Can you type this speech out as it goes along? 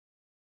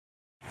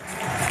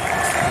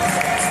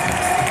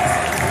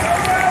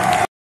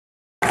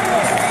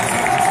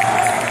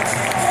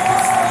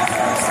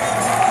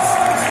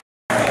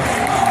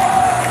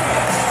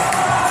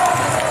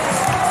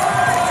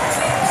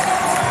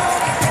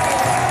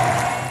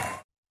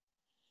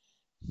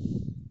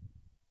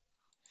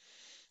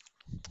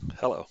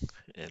Hello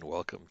and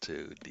welcome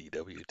to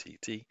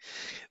DWTT.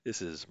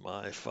 This is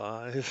my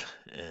five,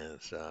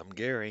 and I'm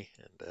Gary,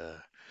 and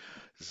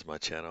this is my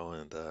channel,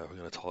 and we're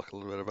going to talk a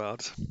little bit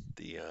about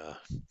the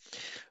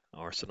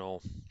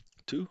Arsenal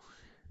 2.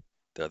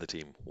 The other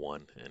team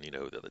won, and you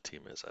know who the other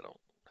team is. I don't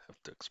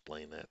have to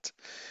explain that.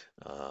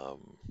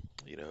 Um,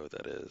 you know who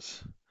that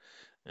is.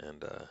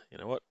 And you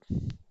know what?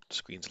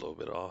 Screen's a little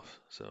bit off,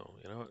 so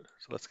you know what?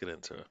 So let's get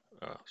into it.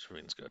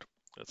 Screen's good.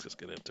 Let's just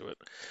get into it.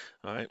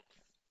 All right.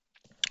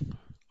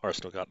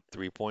 Arsenal got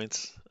 3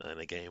 points in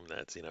a game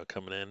that's,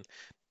 coming in.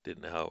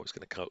 Didn't know how it was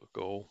going to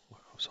go.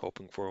 I was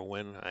hoping for a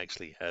win. I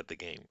actually had the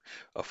game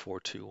a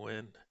 4-2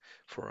 win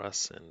for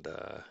us, and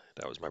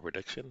that was my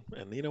prediction.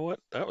 And you know what?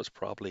 That was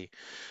probably,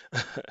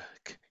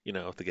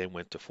 if the game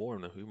went to 4,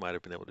 then we might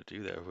have been able to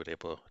do that. We were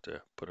able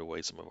to put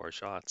away some of our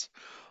shots.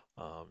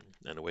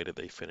 And the way that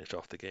they finished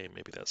off the game,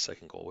 maybe that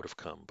second goal would have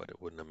come, but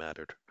it wouldn't have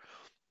mattered.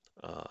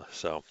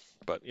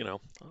 But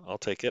I'll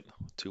take it.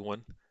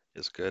 2-1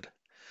 is good.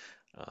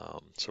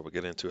 So we'll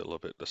get into it a little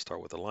bit. Let's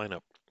start with the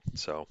lineup.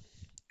 So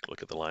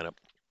look at the lineup.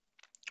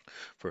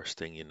 First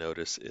thing you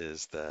notice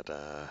is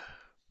that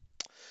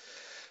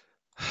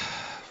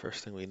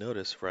first thing we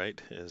notice, right,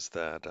 is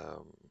that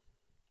the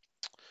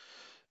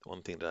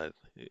one thing that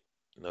I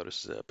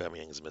notice is that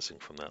Aubameyang is missing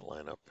from that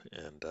lineup,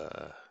 and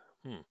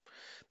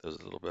there's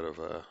a little bit of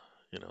a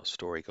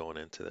story going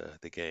into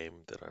the game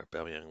that our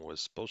Aubameyang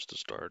was supposed to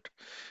start,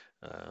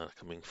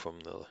 coming from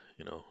the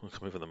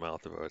coming from the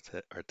mouth of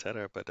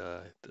Arteta, but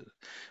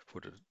for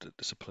the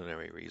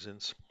disciplinary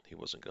reasons, he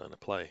wasn't going to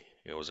play.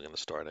 He wasn't going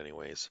to start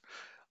anyways.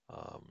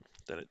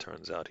 Then it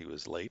turns out he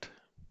was late.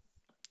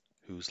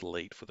 Who's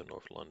late for the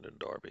North London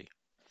derby?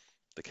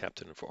 The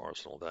captain for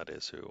Arsenal, that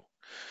is who.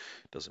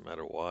 Doesn't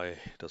matter why,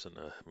 doesn't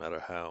matter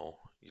how.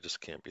 You just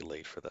can't be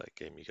late for that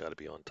game. You got to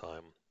be on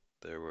time.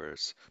 There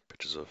was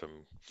pictures of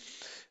him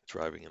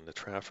driving in the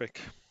traffic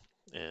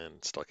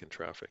and stuck in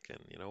traffic, and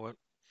you know what?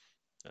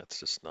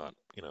 That's just not,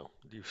 you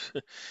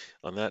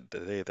on that the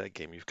day of that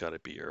game, you've got to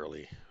be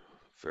early,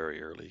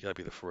 very early. You got to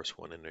be the first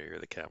one in there. You're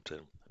the captain,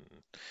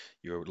 and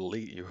you're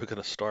late. You were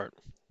going to start,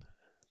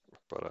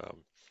 but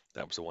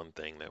that was the one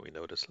thing that we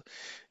noticed.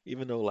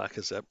 Even though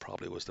Lacazette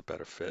probably was the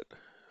better fit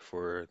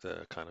for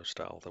the kind of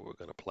style that we're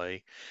going to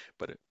play,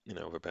 but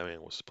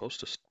Aubameyang was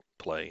supposed to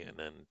play and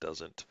then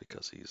doesn't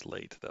because he's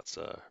late. That's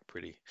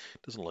pretty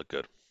doesn't look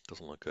good.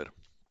 Doesn't look good.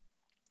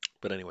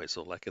 But anyway,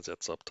 so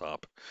Lacazette's up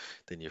top.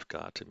 Then you've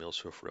got Emil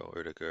Smith-Rowe,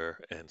 Rudiger,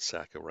 and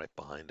Saka right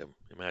behind him.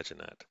 Imagine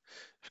that.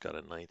 You've got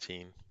a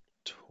 19,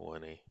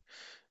 20,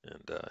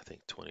 and I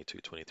think 22,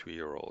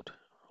 23-year-old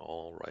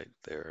all right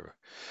there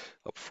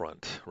up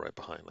front, right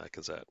behind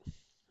Lacazette.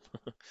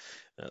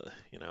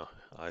 You know,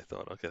 I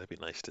thought, okay, that'd be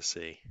nice to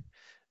see.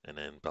 And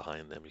then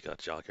behind them, you got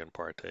Xhaka and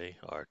Partey,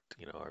 our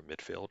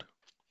midfield.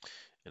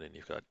 And then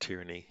you've got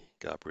Tierney,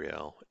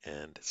 Gabriel,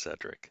 and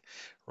Cedric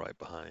right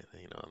behind,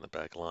 on the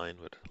back line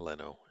with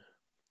Leno.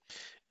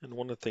 And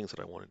one of the things that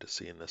I wanted to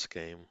see in this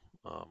game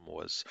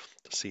was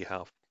to see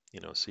how,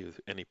 see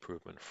any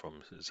improvement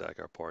from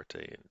Zagar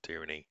Partey and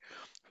Tierney.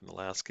 From the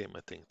last game,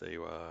 I think they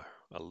were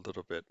a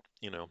little bit,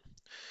 a little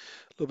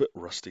bit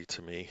rusty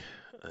to me,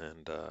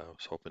 and I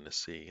was hoping to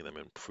see them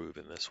improve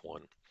in this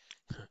one.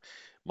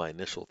 My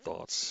initial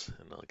thoughts,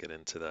 and I'll get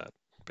into that,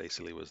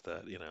 basically was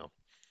that,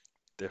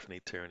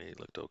 definitely Tierney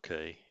looked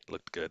okay,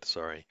 looked good,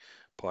 sorry.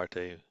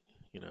 Partey,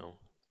 you know,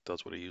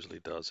 does what he usually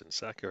does, and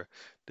Saka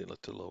did look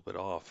a little bit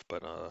off,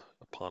 but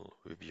upon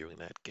reviewing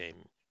that game,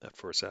 that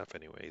first half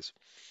anyways,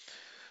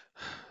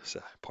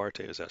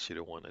 Partey was actually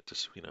the one that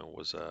just,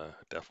 was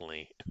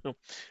definitely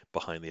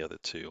behind the other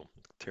two.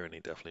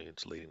 Tierney definitely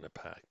was leading the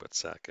pack, but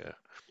Saka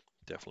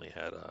definitely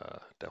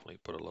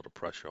put a lot of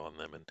pressure on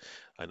them. And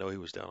I know he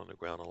was down on the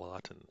ground a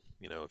lot. And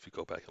if you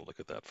go back and look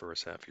at that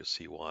first half, you'll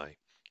see why.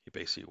 He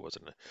basically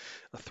wasn't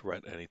a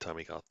threat anytime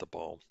he got the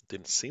ball.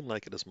 Didn't seem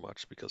like it as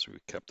much because we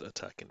kept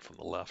attacking from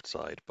the left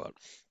side, but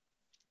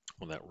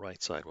on that right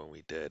side when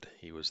we did,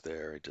 he was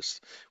there.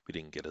 We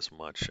didn't get as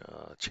much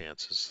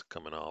chances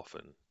coming off,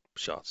 and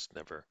shots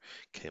never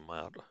came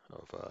out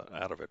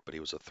of it. But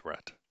he was a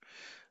threat.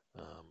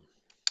 Um,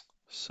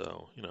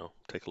 so,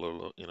 take a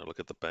little, look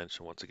at the bench,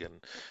 and once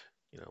again,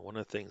 one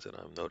of the things that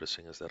I'm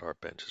noticing is that our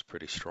bench is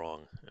pretty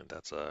strong, and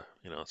that's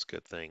it's a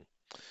good thing.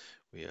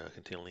 We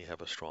continually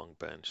have a strong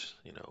bench.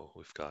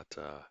 We've got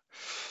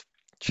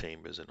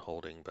Chambers and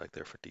Holding back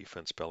there for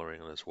defense,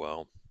 Bellerin as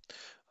well.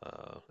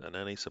 And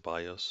Annie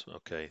Ceballos,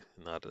 okay,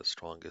 not the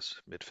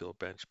strongest midfield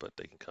bench, but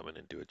they can come in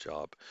and do a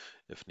job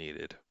if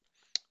needed.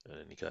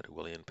 And you got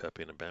William,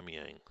 Pepe, and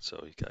Aubameyang.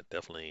 So you got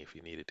definitely, if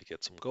you needed to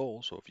get some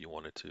goals, or if you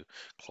wanted to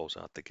close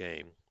out the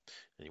game,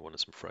 and you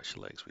wanted some fresh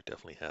legs, we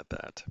definitely had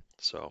that.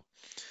 So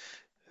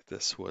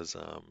this was,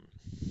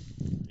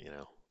 you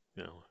know,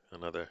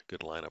 another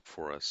good lineup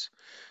for us.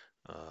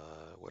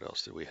 What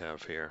else did we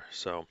have here?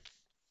 So,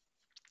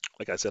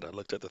 like I said, I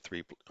looked at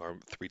our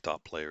three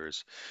top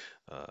players,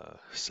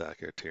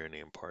 Saka, Tierney,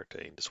 and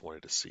Partey, and just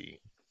wanted to see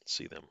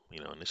see them.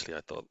 Initially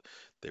I thought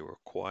they were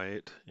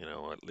quiet,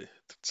 at least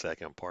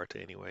second part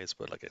anyways,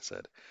 but like I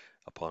said,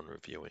 upon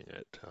reviewing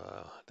it,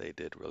 they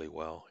did really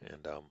well.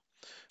 And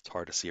it's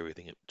hard to see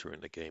everything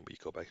during the game, but you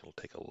go back and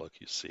take a look,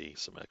 you see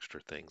some extra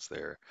things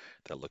there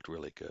that looked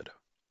really good.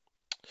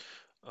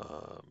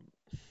 Um,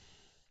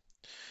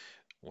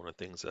 One of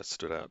the things that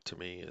stood out to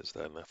me is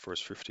that in the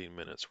first 15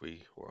 minutes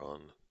we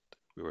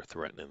were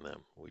threatening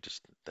them. We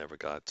just never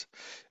got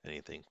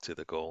anything to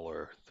the goal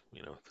or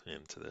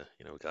into the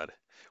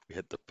we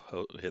hit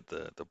hit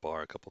the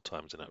bar a couple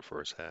times in that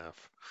first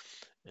half,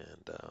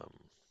 and it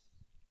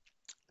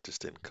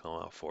just didn't come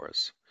out for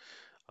us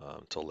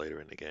until later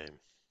in the game.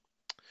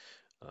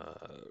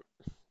 Uh,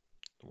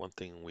 One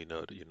thing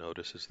you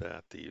notice is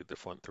that the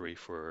front three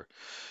for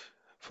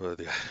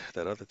the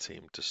that other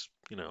team just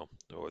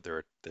or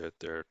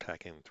their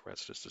attacking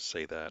threats, just to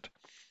say that,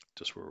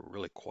 just were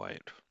really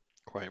quiet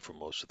for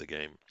most of the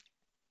game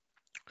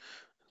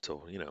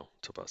until until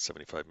about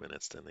 75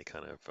 minutes. Then they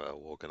kind of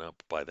woken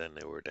up. By then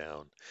they were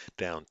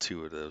down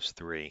two of those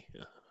three,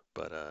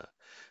 but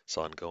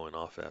Son going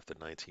off after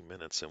 19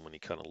 minutes, and when you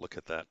kind of look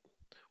at that,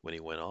 when he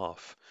went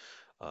off,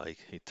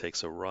 he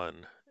takes a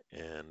run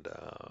and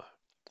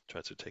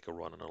tries to take a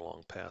run on a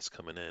long pass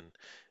coming in,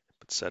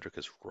 but Cedric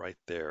is right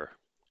there.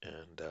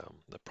 And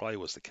that probably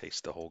was the case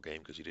the whole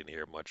game because you didn't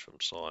hear much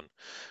from Son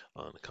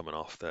on coming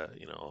off that,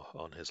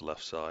 on his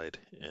left side,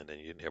 and then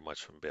you didn't hear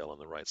much from Bale on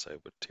the right side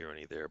with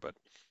Tierney there. But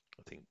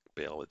I think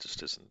Bale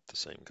just isn't the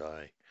same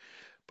guy.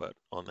 But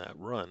on that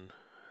run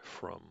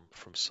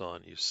from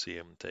Son, you see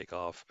him take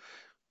off.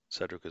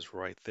 Cedric is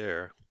right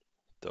there.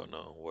 Don't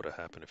know what would have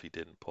happened if he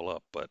didn't pull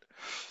up, but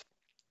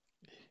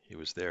he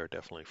was there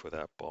definitely for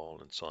that ball.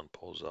 And Son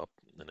pulls up,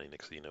 and then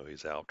next thing you know,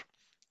 he's out,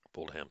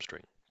 pulled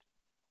hamstring.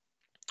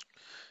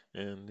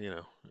 And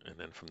and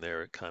then from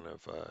there, it kind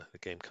of the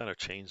game kind of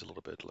changed a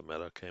little bit.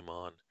 Lamela came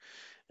on,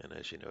 and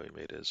as you know, he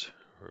made his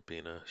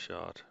Ribena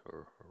shot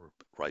or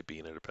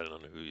Ribena, depending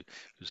on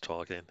who's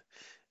talking.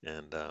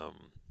 And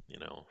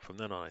from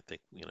then on, I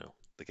think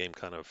the game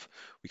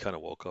we kind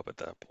of woke up at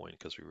that point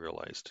because we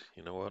realized,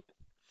 you know what,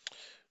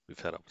 we've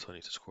had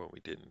opportunity to score and we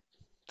didn't,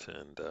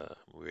 and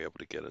we were able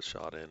to get a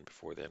shot in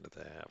before the end of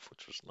the half,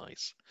 which was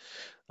nice.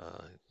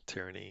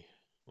 Tierney,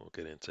 we'll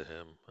get into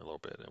him a little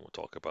bit, and we'll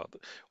talk about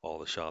all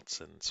the shots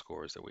and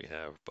scores that we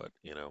have. But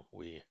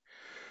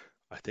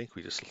I think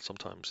we just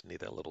sometimes need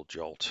that little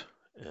jolt.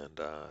 And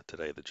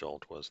today the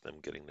jolt was them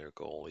getting their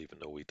goal, even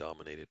though we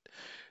dominated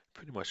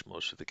pretty much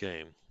most of the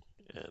game.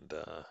 And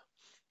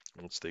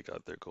once they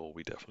got their goal,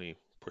 we definitely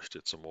pushed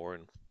it some more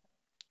and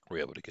were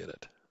able to get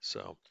it.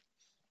 So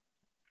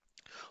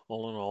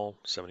all in all,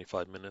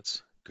 75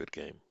 minutes, good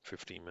game.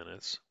 15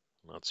 minutes,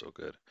 not so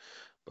good.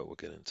 But we'll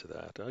get into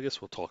that. I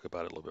guess we'll talk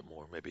about it a little bit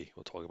more. Maybe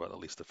we'll talk about at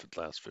least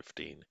the last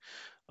 15.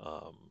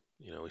 Um,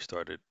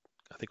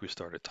 I think we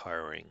started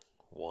tiring,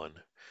 one,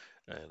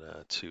 and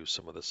two,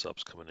 some of the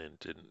subs coming in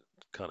didn't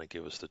kind of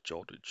give us the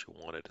jolt that you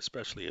wanted,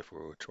 especially if we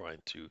were trying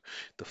to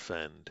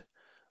defend.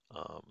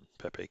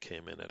 Pepe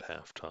came in at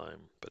halftime,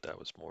 but that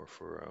was more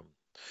for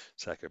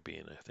Saka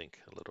being, I think,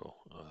 a little.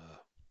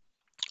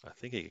 I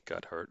think he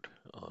got hurt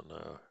on,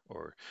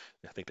 or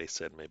I think they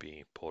said maybe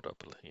he pulled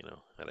up,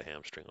 had a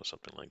hamstring or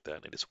something like that,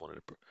 and they just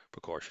wanted to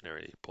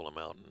precautionary pull him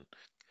out, and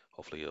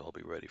hopefully he'll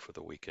be ready for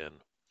the weekend,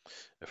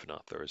 if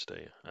not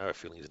Thursday. I have a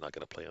feeling he's not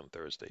going to play on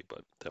Thursday,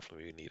 but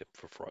definitely we need him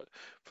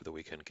for the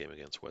weekend game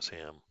against West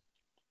Ham.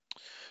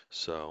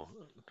 So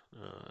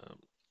uh,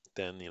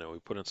 then, we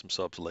put in some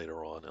subs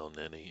later on, El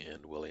Neni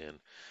and Willian,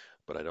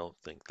 but I don't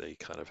think they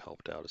kind of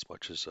helped out as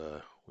much as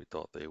we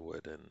thought they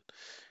would. And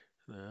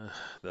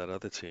that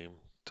other team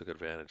took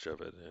advantage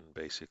of it, and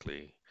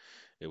basically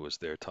it was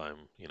their time.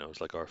 It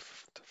was like the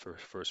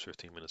first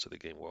 15 minutes of the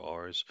game were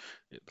ours.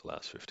 The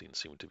last 15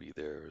 seemed to be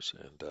theirs,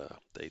 and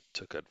they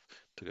took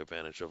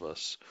advantage of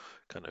us,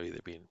 kind of either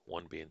being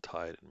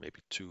tied and maybe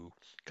two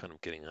kind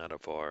of getting out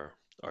of our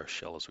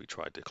shell as we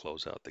tried to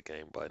close out the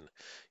game by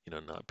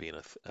not being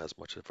as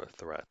much of a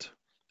threat.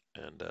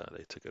 And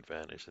they took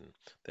advantage, and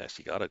they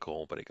actually got a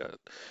goal, but it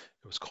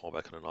was called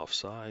back on an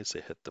offsides.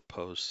 They hit the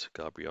post.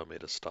 Gabriel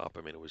made a stop.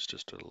 I mean, it was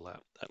just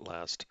that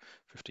last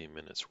 15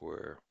 minutes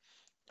where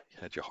you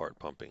had your heart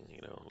pumping,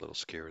 a little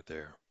scared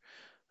there.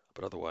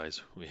 But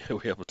otherwise, we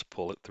were able to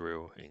pull it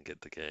through and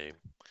get the game.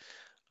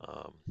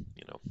 Um,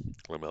 you know,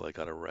 Lamela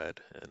got a red,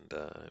 and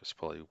it was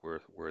probably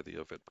worthy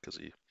of it because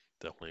he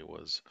definitely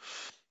was,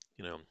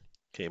 you know,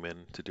 came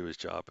in to do his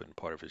job, and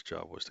part of his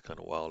job was to kind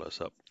of wild us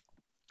up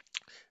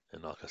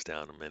and knock us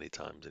down many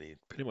times. And he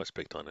pretty much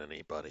picked on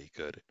anybody he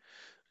could.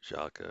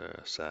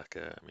 Xhaka,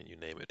 Saka, I mean, you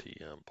name it. He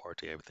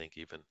Partey, I think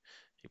even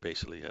he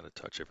basically had a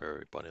touch of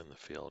everybody on the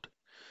field.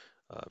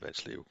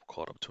 Eventually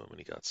caught up to him and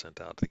he got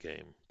sent out of the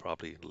game,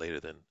 probably later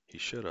than he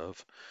should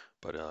have.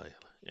 But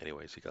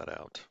anyways, he got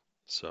out.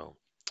 So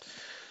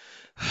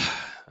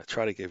I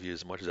try to give you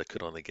as much as I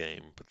could on the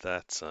game, but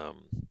that's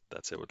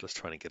it. We're just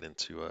trying to get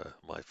into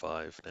my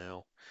five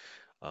now.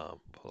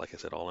 Like I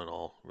said, all in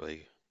all,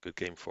 really good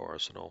game for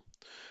Arsenal.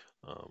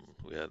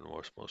 We had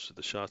most of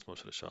the shots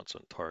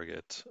on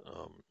target.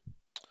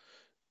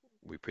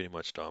 we pretty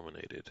much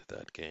dominated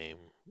that game.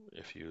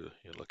 If you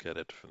look at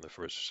it from the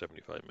first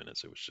 75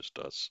 minutes, it was just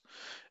us,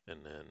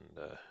 and then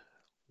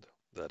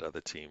that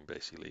other team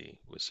basically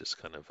was just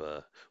kind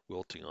of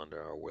wilting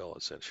under our will,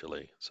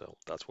 essentially. So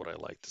that's what I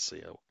like to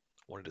see. I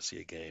wanted to see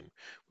a game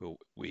where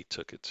we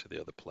took it to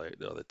the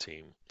other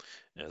team,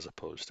 as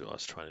opposed to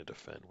us trying to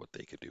defend what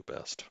they could do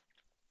best.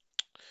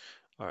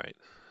 All right,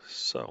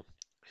 so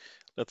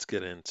let's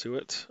get into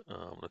it.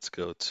 Let's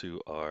go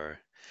to our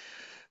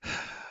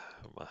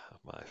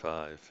my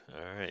five.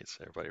 All right,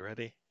 so everybody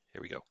ready?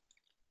 Here we go.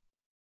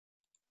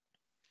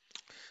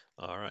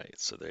 All right,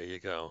 so there you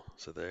go.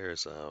 So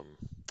there's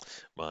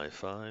my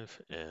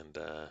five, and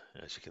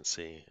as you can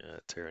see,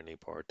 Tyranny,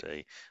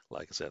 Partey,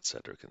 Lacazette,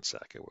 Cedric, and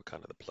Saka were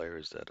kind of the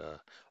players that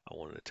I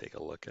wanted to take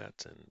a look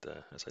at. And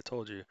as I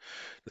told you,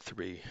 the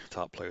three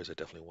top players I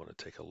definitely want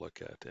to take a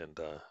look at. And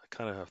I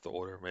kind of have the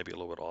order maybe a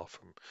little bit off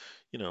from,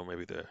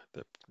 maybe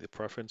the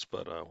preference,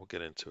 but we'll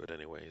get into it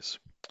anyways.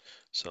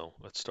 So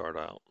let's start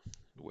out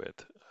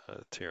with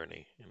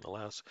Tierney. In the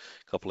last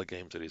couple of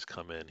games that he's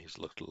come in, he's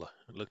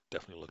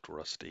definitely looked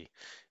rusty,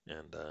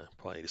 and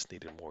probably just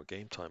needed more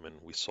game time.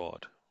 And we saw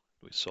it.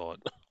 We saw it.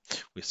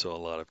 We saw a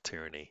lot of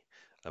Tierney.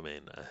 I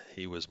mean,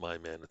 he was my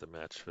man of the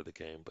match for the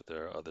game, but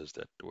there are others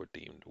that were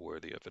deemed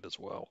worthy of it as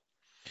well.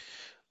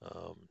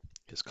 Um,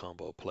 his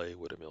combo play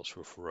with Emil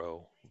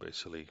Smith-Rowe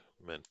basically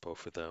meant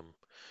both of them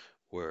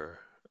were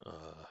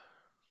uh,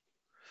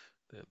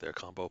 their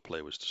combo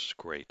play was just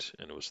great,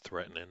 and it was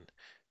threatening,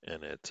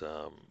 and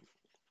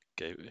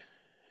gave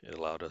it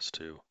allowed us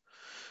to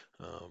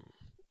um,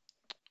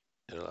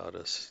 it allowed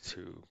us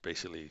to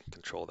basically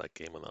control that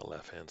game on the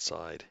left-hand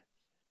side.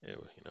 It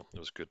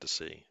was good to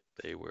see.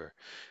 They were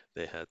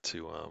they had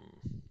to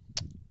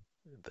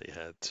they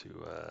had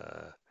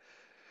to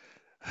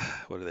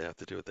what do they have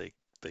to do? They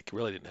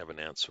really didn't have an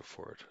answer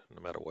for it,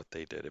 no matter what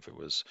they did. If it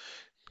was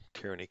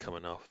Tierney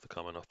coming off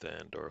the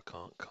end, or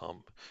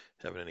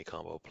having any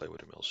combo play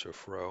with Emil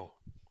Smith Rowe,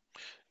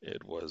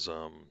 it was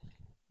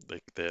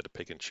they had to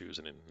pick and choose,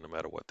 and no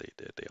matter what they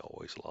did, they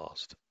always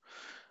lost.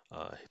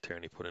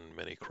 Tierney put in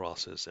many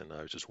crosses, and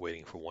I was just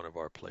waiting for one of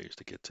our players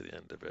to get to the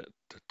end of it,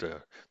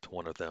 to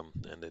one of them,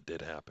 and it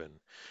did happen.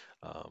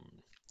 Um,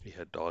 he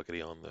had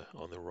Doggedy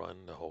on the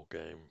run the whole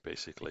game,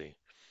 basically.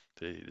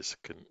 He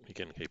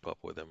couldn't keep up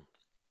with him,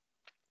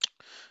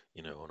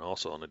 and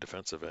also on the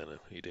defensive end,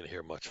 you didn't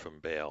hear much from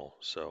Bale.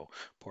 So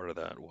part of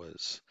that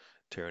was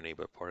Tierney,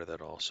 but part of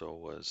that also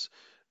was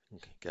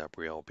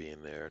Gabriel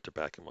being there to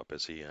back him up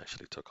as he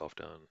actually took off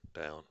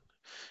down.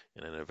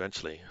 And then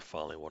eventually,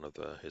 finally, one of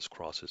his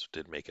crosses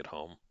did make it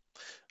home.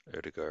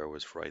 Erdegaard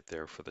was right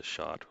there for the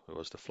shot. It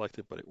was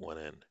deflected, but it went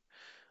in.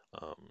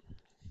 Um,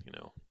 you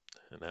know,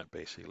 and that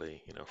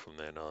basically, from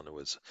then on, it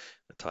was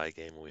a tie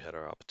game, and we had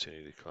our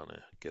opportunity to kind of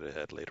get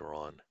ahead later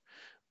on.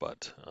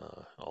 But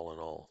all in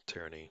all,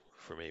 Tierney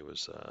for me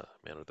was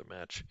man of the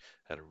match.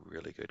 Had a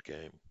really good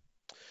game,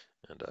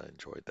 and I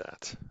enjoyed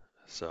that.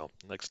 So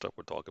next up,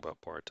 we'll talk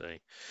about Partey,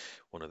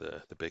 one of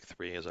the big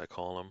three, as I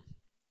call him.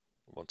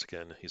 Once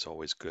again, he's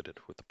always good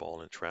with the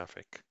ball in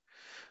traffic.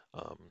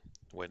 Um,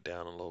 Went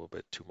down a little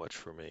bit too much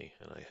for me,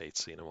 and I hate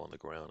seeing him on the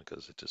ground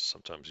because it just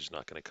sometimes he's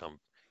not going to come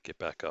get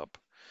back up.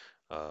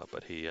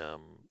 But he,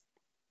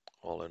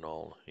 all in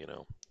all,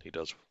 he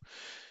does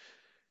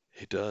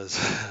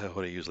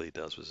what he usually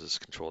does, was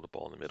just control the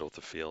ball in the middle of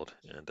the field,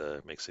 and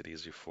makes it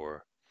easy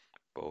for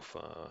both,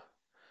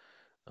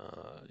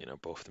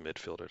 both the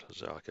midfielder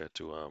Zaka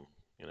to,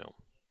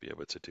 be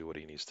able to do what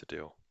he needs to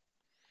do.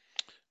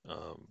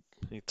 Um,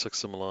 he took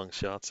some long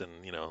shots, and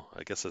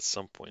I guess at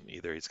some point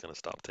either he's going to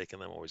stop taking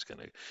them or he's going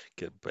to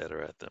get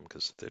better at them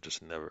because they're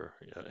just never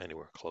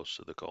anywhere close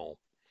to the goal.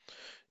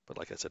 But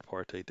like I said,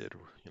 Partey did,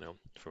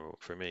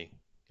 for me,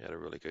 he had a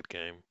really good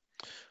game.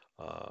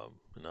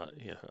 Not,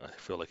 I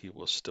feel like he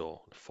was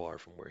still far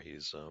from where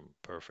he's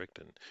perfect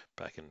and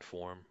back in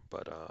form,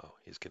 but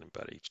he's getting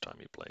better each time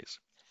he plays.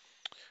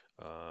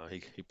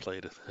 He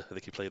played, I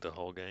think he played the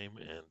whole game,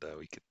 and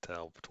we could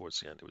tell towards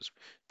the end it was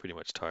pretty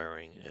much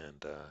tiring,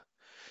 and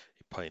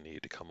he probably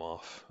needed to come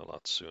off a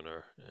lot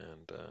sooner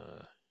and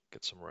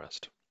get some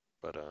rest.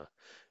 But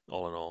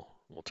all in all,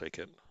 we'll take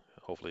it.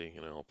 Hopefully,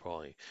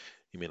 probably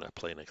he may not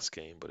play next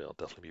game, but he'll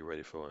definitely be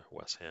ready for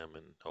West Ham,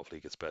 and hopefully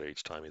he gets better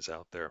each time he's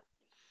out there.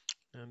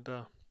 And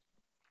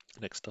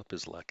next up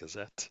is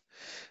Lacazette.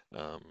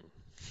 Um,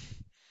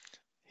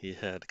 he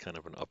had kind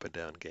of an up and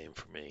down game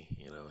for me.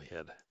 He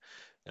had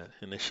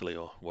initially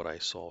what I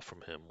saw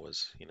from him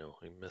was, he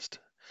missed.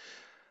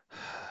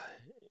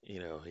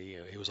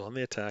 He was on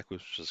the attack,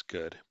 which was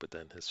good, but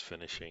then his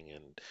finishing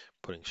and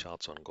putting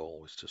shots on goal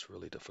was just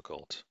really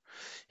difficult.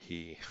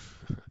 He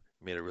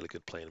made a really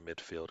good play in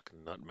midfield,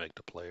 could nutmeg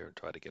the player and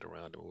try to get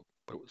around him,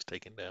 but it was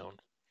taken down.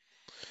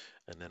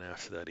 And then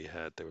after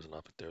that,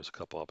 there was a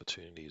couple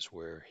opportunities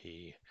where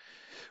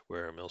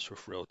Emil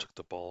Rowe took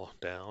the ball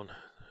down,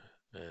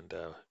 and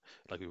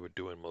like we were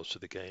doing most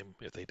of the game,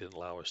 if they didn't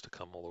allow us to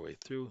come all the way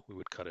through, we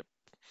would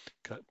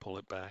pull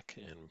it back,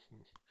 and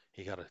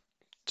he got a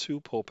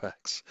two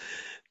pullbacks,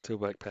 two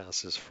back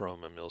passes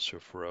from Emil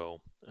Rowe,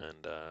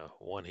 and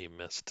one he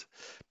missed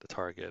the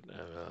target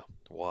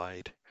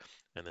wide,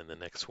 and then the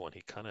next one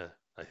he kind of,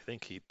 I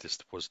think he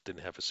just was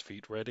didn't have his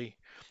feet ready,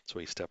 so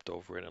he stepped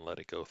over it and let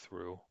it go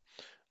through.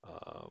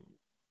 Um,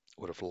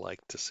 would have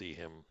liked to see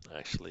him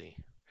actually,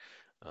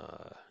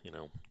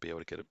 be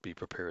able to be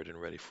prepared and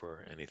ready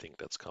for anything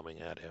that's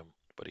coming at him,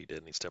 but he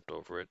didn't. He stepped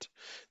over it.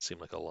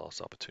 Seemed like a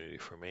lost opportunity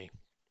for me.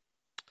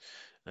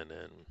 And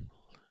then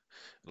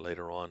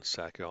later on,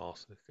 Saka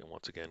also,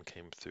 once again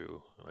came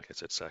through. Like I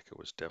said, Saka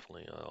was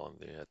definitely on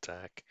the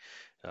attack,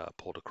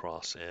 pulled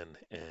across in,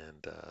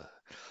 and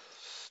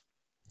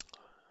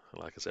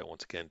like I said,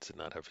 once again, did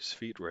not have his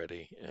feet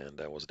ready, and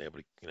I wasn't able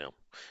to, I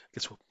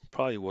guess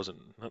probably wasn't,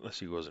 not unless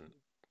he wasn't,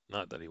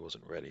 not that he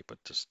wasn't ready,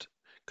 but just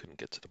couldn't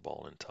get to the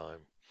ball in time.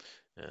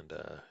 And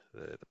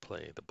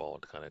the ball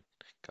kind of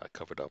got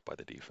covered up by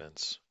the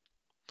defense.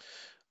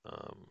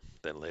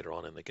 Then later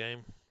on in the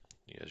game,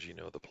 as you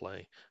know the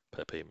play,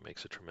 Pepe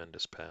makes a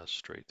tremendous pass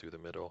straight through the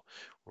middle,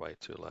 right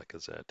to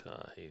Lacazette.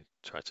 He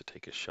tries to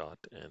take a shot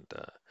and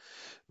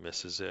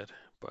misses it,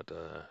 but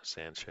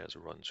Sanchez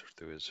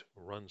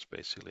runs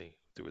basically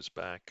through his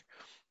back,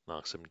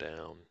 knocks him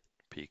down.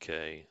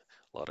 PK,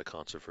 a lot of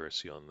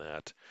controversy on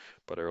that.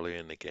 But early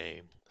in the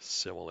game,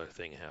 similar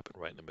thing happened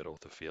right in the middle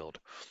of the field.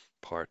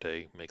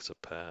 Partey makes a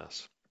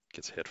pass,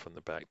 gets hit from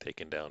the back,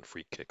 taken down,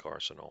 free kick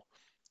Arsenal.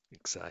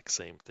 Exact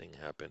same thing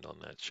happened on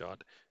that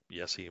shot.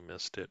 Yes, he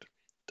missed it.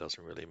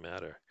 Doesn't really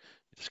matter.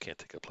 You just can't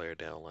take a player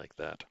down like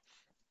that.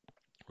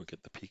 We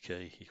get the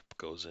PK. He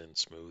goes in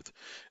smooth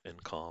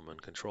and calm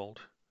and controlled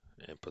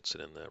and puts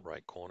it in the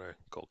right corner.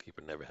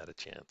 Goalkeeper never had a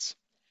chance.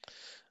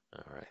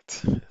 All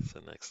right. So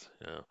next,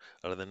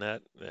 other than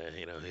that,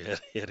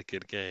 he had a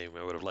good game.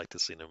 I would have liked to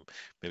seen him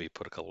maybe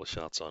put a couple of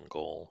shots on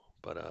goal,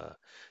 but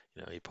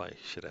he probably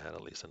should have had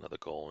at least another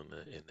goal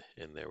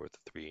in there with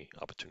the three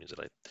opportunities that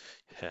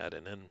I had.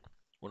 And then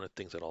one of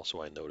the things that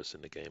also I noticed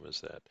in the game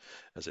is that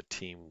as a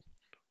team,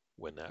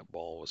 when that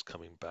ball was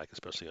coming back,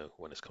 especially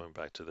when it's coming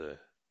back to the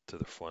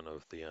front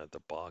of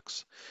the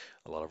box,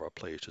 a lot of our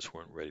players just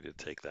weren't ready to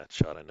take that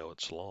shot. I know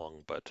it's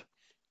long, but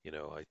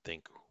I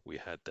think we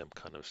had them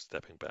kind of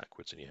stepping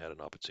backwards, and you had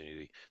an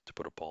opportunity to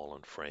put a ball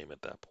on frame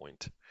at that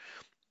point.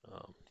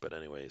 But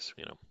anyways,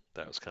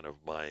 that was kind of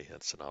my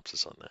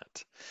synopsis on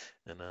that.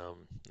 And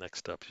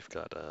next up, you've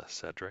got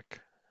Cedric.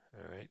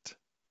 All right.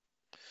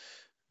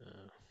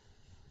 Uh,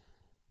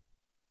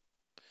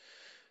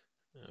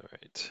 all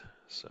right.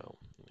 So,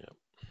 yeah,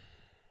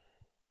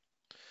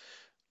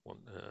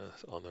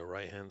 on the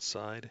right-hand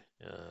side,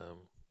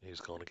 he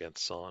was going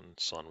against Son.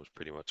 Son was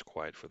pretty much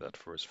quiet for that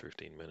first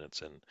 15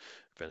 minutes and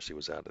eventually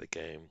was out of the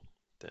game.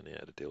 Then he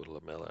had to deal with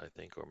Lamela, I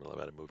think, or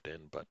Lamela moved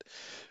in. But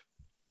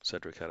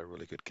Cedric had a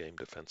really good game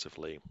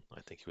defensively. I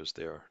think he was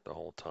there the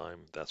whole time.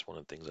 That's one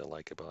of the things I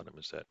like about him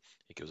is that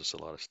he gives us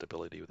a lot of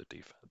stability with the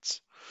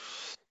defense.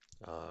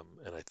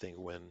 And I think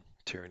when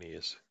Tierney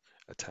is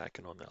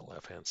attacking on that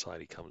left-hand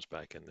side, he comes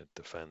back and it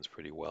defends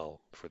pretty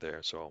well for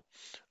there. So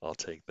I'll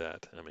take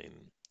that. I mean,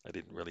 I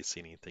didn't really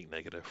see anything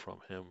negative from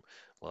him.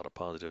 A lot of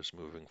positives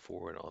moving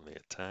forward on the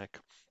attack.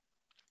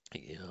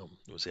 He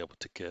was able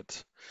to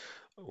get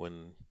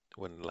when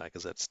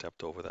Lacazette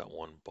stepped over that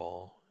one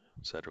ball.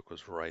 Cedric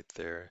was right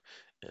there,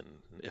 and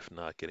if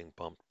not getting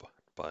bumped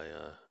by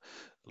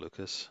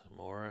Lucas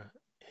Moura,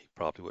 he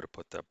probably would have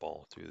put that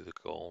ball through the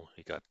goal.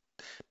 He got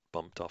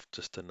bumped off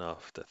just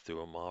enough that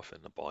threw him off,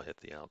 and the ball hit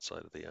the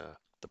outside of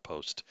the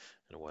post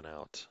and went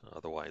out.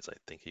 Otherwise, I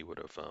think he would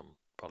have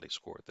probably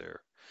scored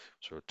there.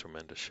 So a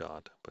tremendous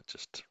shot, but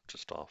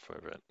just off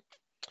of it.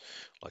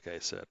 Like I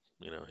said,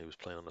 he was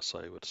playing on the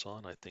side with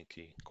Son. I think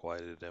he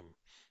quieted him,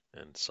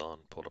 and Son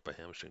pulled up a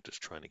hamstring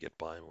just trying to get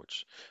by him,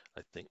 which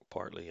I think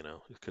partly,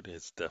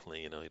 it's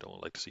definitely, you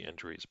don't like to see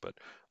injuries, but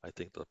I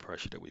think the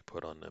pressure that we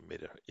put on them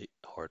made it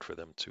hard for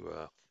them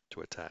to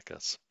attack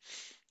us.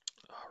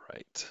 All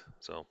right,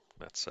 so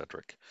that's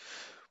Cedric.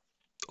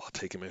 I'll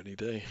take him any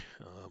day.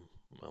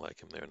 I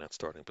like him there in that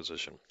starting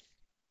position.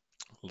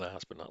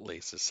 Last but not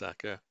least is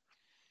Saka.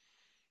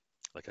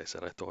 Like I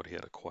said, I thought he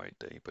had a quiet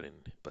day, but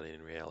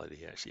in reality,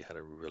 he actually had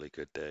a really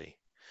good day.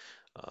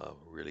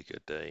 Really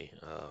good day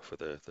for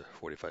the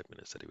 45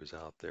 minutes that he was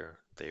out there.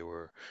 They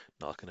were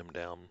knocking him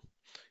down.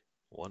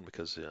 One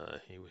because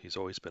he's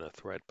always been a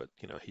threat, but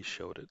he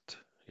showed it.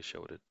 He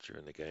showed it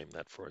during the game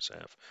that first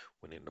half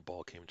when the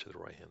ball came to the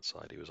right hand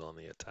side. He was on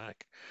the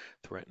attack,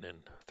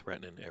 threatening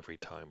every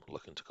time,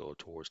 looking to go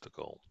towards the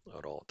goal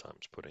at all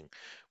times, putting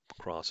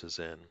crosses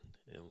in.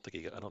 I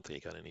don't think he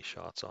got any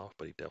shots off,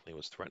 but he definitely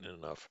was threatening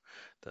enough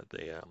that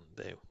they had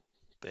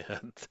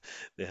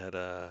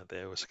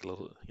they was a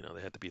little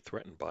they had to be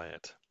threatened by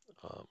it.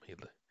 He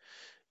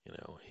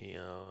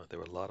there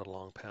were a lot of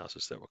long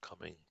passes that were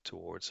coming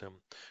towards him.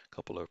 A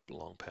couple of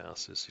long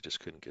passes, he just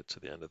couldn't get to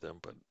the end of them,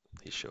 but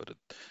he showed it,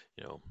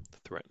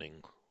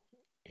 threatening.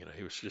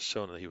 He was just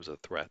showing that he was a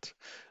threat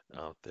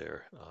out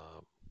there. I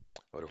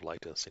would have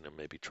liked to have seen him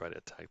maybe try to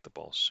attack the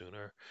ball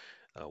sooner.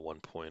 One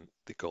point,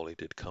 the goalie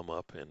did come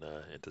up and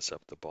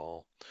intercept the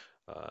ball,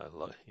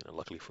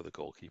 Luckily for the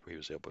goalkeeper, he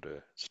was able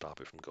to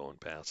stop it from going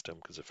past him,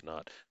 because if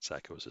not,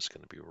 Saka was just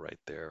going to be right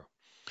there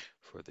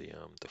for the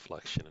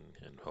deflection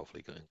and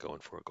hopefully going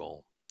for a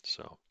goal.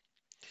 So,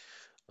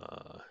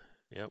 uh,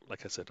 yeah,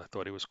 like I said, I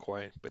thought he was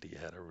quiet, but he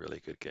had a really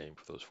good game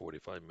for those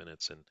 45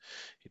 minutes, and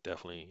he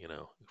definitely,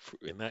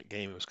 in that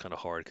game it was kind of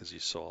hard because you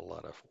saw a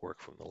lot of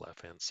work from the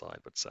left-hand side,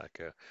 but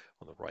Saka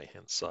on the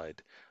right-hand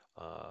side.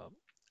 Uh,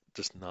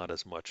 just not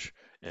as much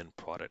end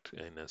product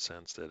in a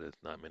sense that it's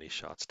not many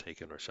shots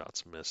taken or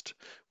shots missed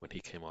when he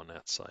came on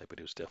that side, but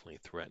he was definitely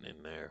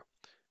threatening there.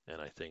 And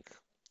I think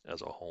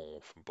as a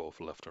whole, from both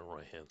left and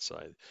right hand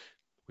side,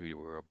 we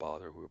were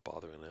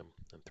bothering them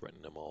and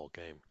threatening them all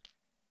game.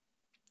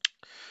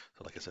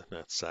 So like I said,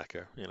 that's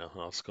Saka. I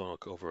was going to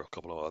go over a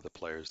couple of other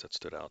players that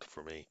stood out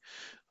for me.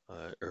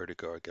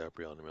 Erdegaard,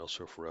 Gabriel, and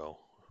Milsov Rowe.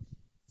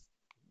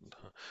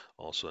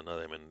 Also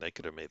another, I mean, they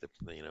could have made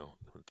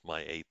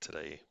my eight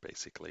today,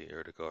 basically.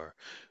 Erdegaard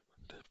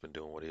has been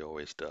doing what he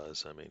always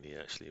does. I mean, he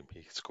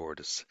scored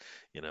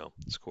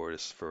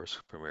his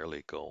first Premier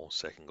League goal,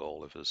 second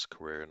goal of his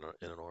career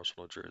in an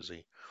Arsenal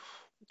jersey,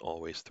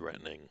 always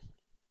threatening,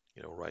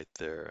 right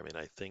there. I mean,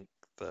 I think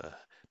the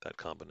that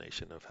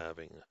combination of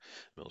having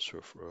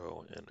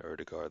Rowe and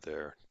Erdegaard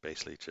there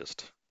basically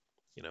just,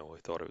 we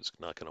thought it was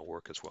not going to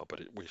work as well,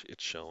 but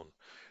it's shown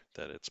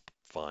that it's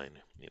fine,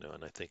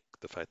 and I think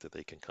the fact that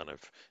they can kind of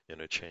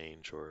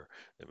interchange, or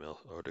Emil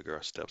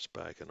Odegaard steps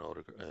back and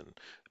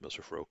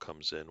Milsrif Rowe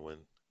comes in when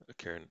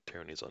Karen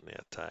Tierney's on the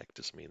attack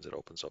just means it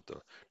opens up the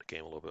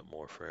game a little bit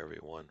more for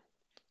everyone.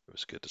 It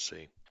was good to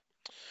see.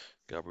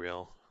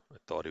 Gabriel, I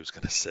thought he was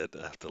going to sit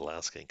after the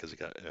last game because he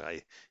got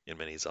in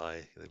many's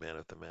eye, the man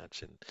of the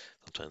match, and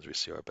sometimes we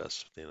see our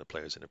best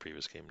players in the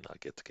previous game not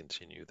get to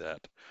continue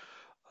that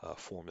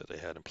form that they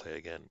had him play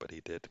again, but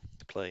he did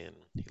play and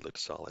he looked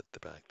solid at the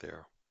back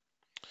there.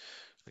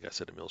 Like I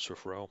said, Emil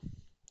Rowe,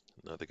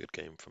 another good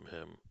game from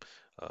him.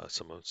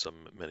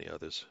 Many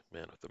others,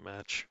 man of the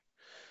match.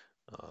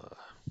 Uh,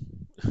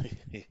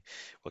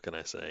 what can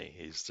I say?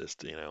 He's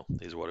just,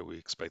 he's what we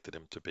expected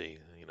him to be.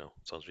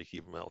 As long as we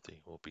keep him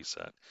healthy, we'll be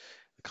set.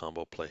 The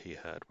combo play he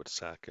had with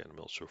Saka and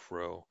Milsrif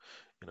Rowe,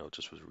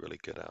 just was really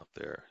good out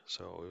there.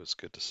 So it was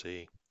good to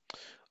see.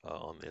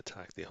 On the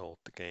attack, the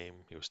game.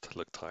 He was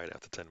looked tired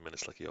after 10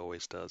 minutes, like he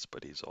always does,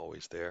 but he's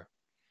always there.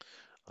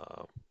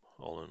 Uh,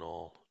 all in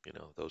all,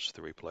 those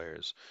three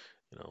players,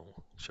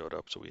 showed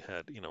up. So we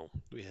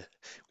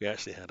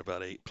actually had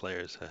about eight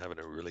players having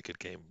a really good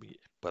game,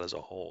 but as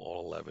a whole,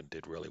 all 11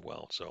 did really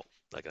well. So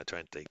not gonna try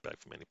and take back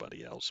from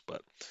anybody else,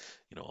 but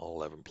all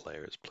 11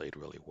 players played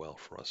really well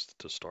for us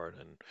to start,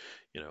 and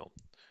you know,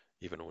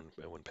 even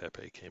when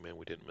Pepe came in,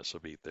 we didn't miss a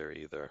beat there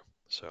either.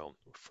 So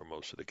for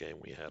most of the game,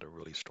 we had a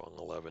really strong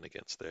 11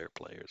 against their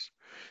players,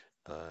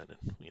 and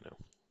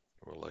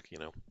we're lucky.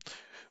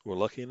 We're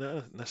lucky,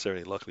 not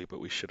necessarily lucky, but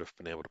we should have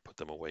been able to put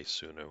them away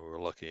sooner. We were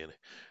lucky, and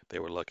they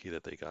were lucky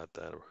that they got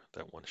that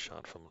one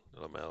shot from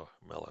Lamela.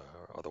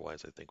 Or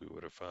otherwise, I think we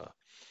would have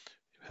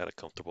had a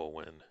comfortable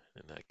win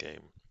in that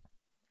game.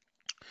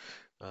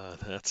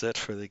 That's it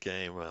for the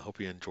game. I hope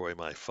you enjoy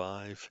my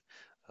five.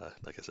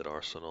 Like I said,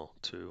 Arsenal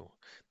 2,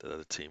 the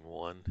other team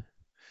 1.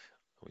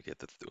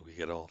 We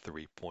get all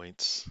 3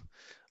 points.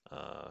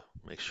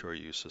 Make sure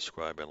you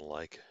subscribe and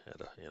like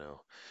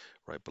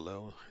right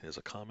below. There's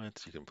a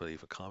comment. You can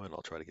leave a comment.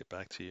 I'll try to get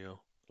back to you.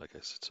 Like I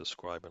said,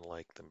 subscribe and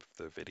like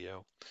the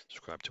video.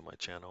 Subscribe to my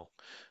channel,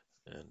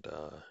 and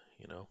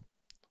we'll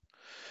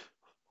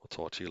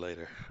talk to you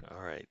later.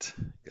 All right,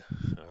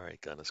 all right,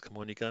 Gunners. Come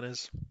on, you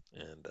Gunners.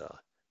 And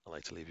I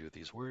like to leave you with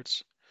these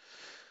words: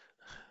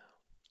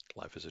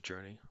 Life is a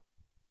journey.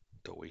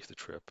 Don't waste the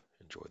trip.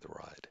 Enjoy the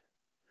ride.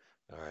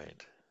 All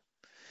right.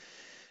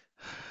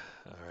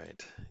 All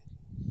right.